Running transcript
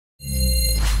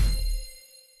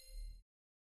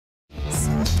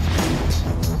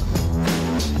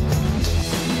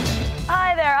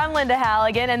Linda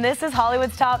Halligan, and this is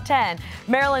Hollywood's Top 10.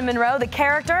 Marilyn Monroe, the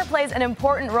character, plays an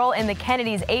important role in the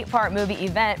Kennedys' 8-part movie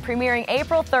event, premiering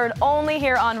April 3rd only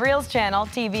here on ReelzChannel,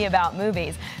 TV about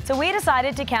movies. So we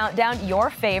decided to count down your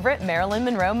favorite Marilyn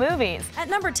Monroe movies. At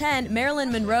number 10,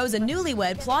 Marilyn Monroe's a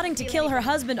newlywed plotting to kill her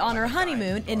husband on her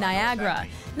honeymoon in Niagara.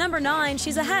 Number 9,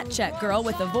 she's a hat check girl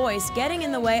with a voice getting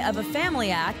in the way of a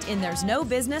family act in There's No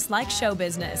Business Like Show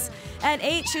Business. At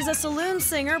 8, she's a saloon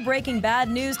singer breaking bad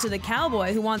news to the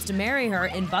cowboy who wants to marry her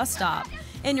in Bus Stop.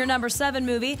 In your number 7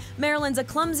 movie, Marilyn's a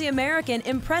clumsy American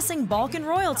impressing Balkan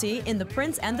royalty in The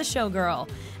Prince and the Showgirl.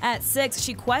 At 6,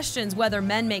 she questions whether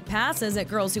men make passes at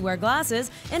girls who wear glasses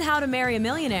in How to Marry a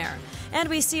Millionaire. And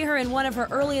we see her in one of her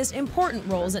earliest important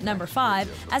roles at number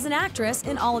 5 as an actress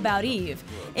in All About Eve.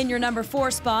 In your number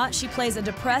 4 spot, she plays a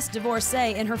depressed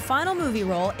divorcee in her final movie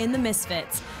role in The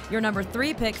Misfits. Your number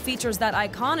 3 pick features that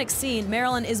iconic scene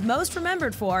Marilyn is most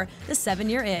remembered for, the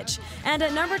 7-year itch. And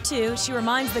at number 2, she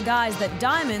reminds the guys that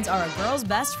diamonds are a girl's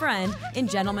best friend in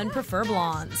Gentlemen Prefer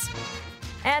Blondes.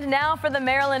 And now for the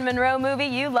Marilyn Monroe movie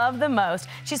you love the most.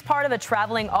 She's part of a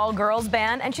traveling all-girls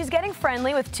band, and she's getting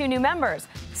friendly with 2 new members.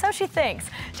 So she thinks.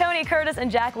 Tony Curtis and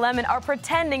Jack Lemmon are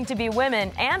pretending to be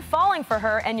women and falling for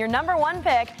her, and your number 1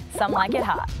 pick, Some Like It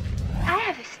Hot. I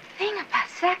have this thing about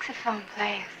saxophone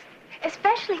players,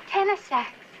 especially tenor sax.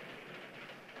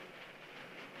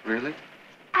 Really?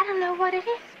 I don't know what it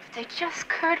is, but they just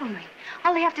curdle me.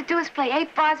 All they have to do is play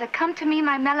 8 bars of Come to Me,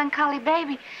 My Melancholy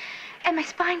Baby, and my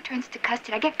spine turns to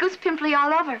custard. I get goose pimply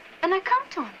all over, and I come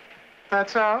to him.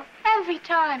 That's all? Every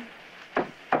time.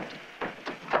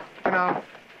 You know,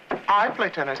 I play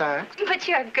tenor sax. But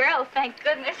you're a girl, thank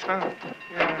goodness. Oh,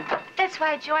 yeah. That's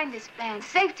why I joined this band.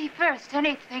 Safety first.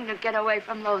 Anything to get away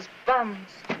from those bums.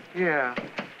 Yeah.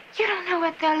 You don't know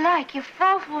what they're like. You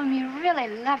fall for them, you really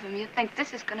love them. You think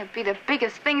this is going to be the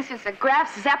biggest thing since the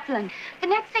Graf Zeppelin. The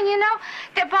next thing you know,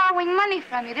 they're borrowing money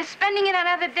from you. They're spending it on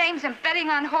other dames and betting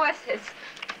on horses.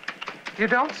 You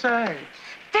don't say.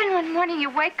 Then one morning you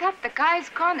wake up, the guy's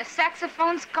gone, the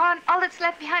saxophone's gone. All that's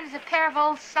left behind is a pair of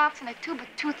old socks and a tube of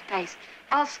toothpaste,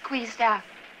 all squeezed out.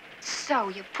 So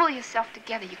you pull yourself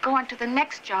together. You go on to the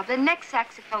next job, the next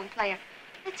saxophone player.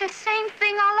 It's the same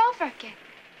thing all over again.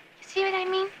 You see what I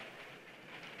mean?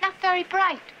 Not very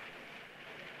bright.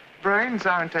 Brains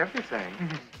aren't everything.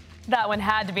 That one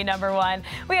had to be number 1.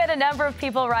 We had a number of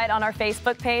people write on our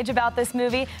Facebook page about this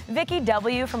movie. Vicky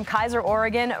W. from Kaiser,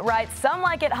 Oregon writes, Some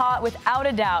Like It Hot without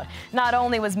a doubt. Not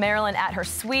only was Marilyn at her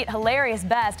sweet, hilarious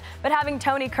best, but having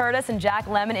Tony Curtis and Jack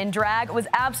Lemmon in drag was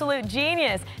absolute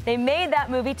genius. They made that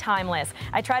movie timeless.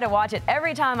 I try to watch it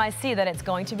every time I see that it's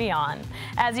going to be on.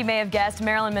 As you may have guessed,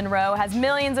 Marilyn Monroe has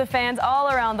millions of fans all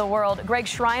around the world. Greg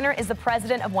Schreiner is the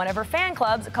president of one of her fan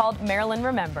clubs called Marilyn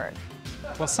Remembered.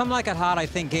 Well, Some Like It Hot, I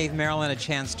think, gave Marilyn a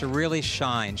chance to really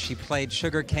shine. She played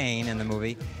Sugar Cane in the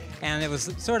movie, and it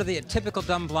was sort of the typical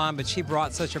dumb blonde, but she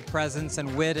brought such a presence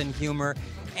and wit and humor,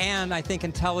 and I think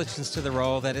intelligence to the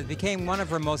role that it became one of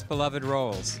her most beloved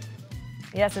roles.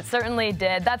 Yes, it certainly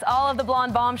did. That's all of the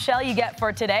Blonde Bombshell you get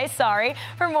for today. Sorry.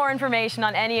 For more information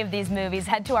on any of these movies,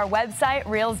 head to our website,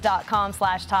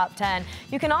 reels.com/top10.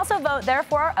 You can also vote there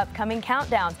for our upcoming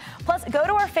countdowns. Plus, go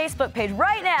to our Facebook page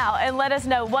right now and let us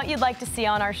know what you'd like to see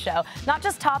on our show. Not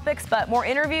just topics, but more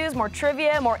interviews, more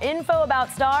trivia, more info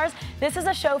about stars. This is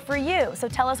a show for you, so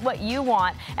tell us what you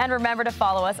want. And remember to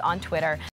follow us on Twitter.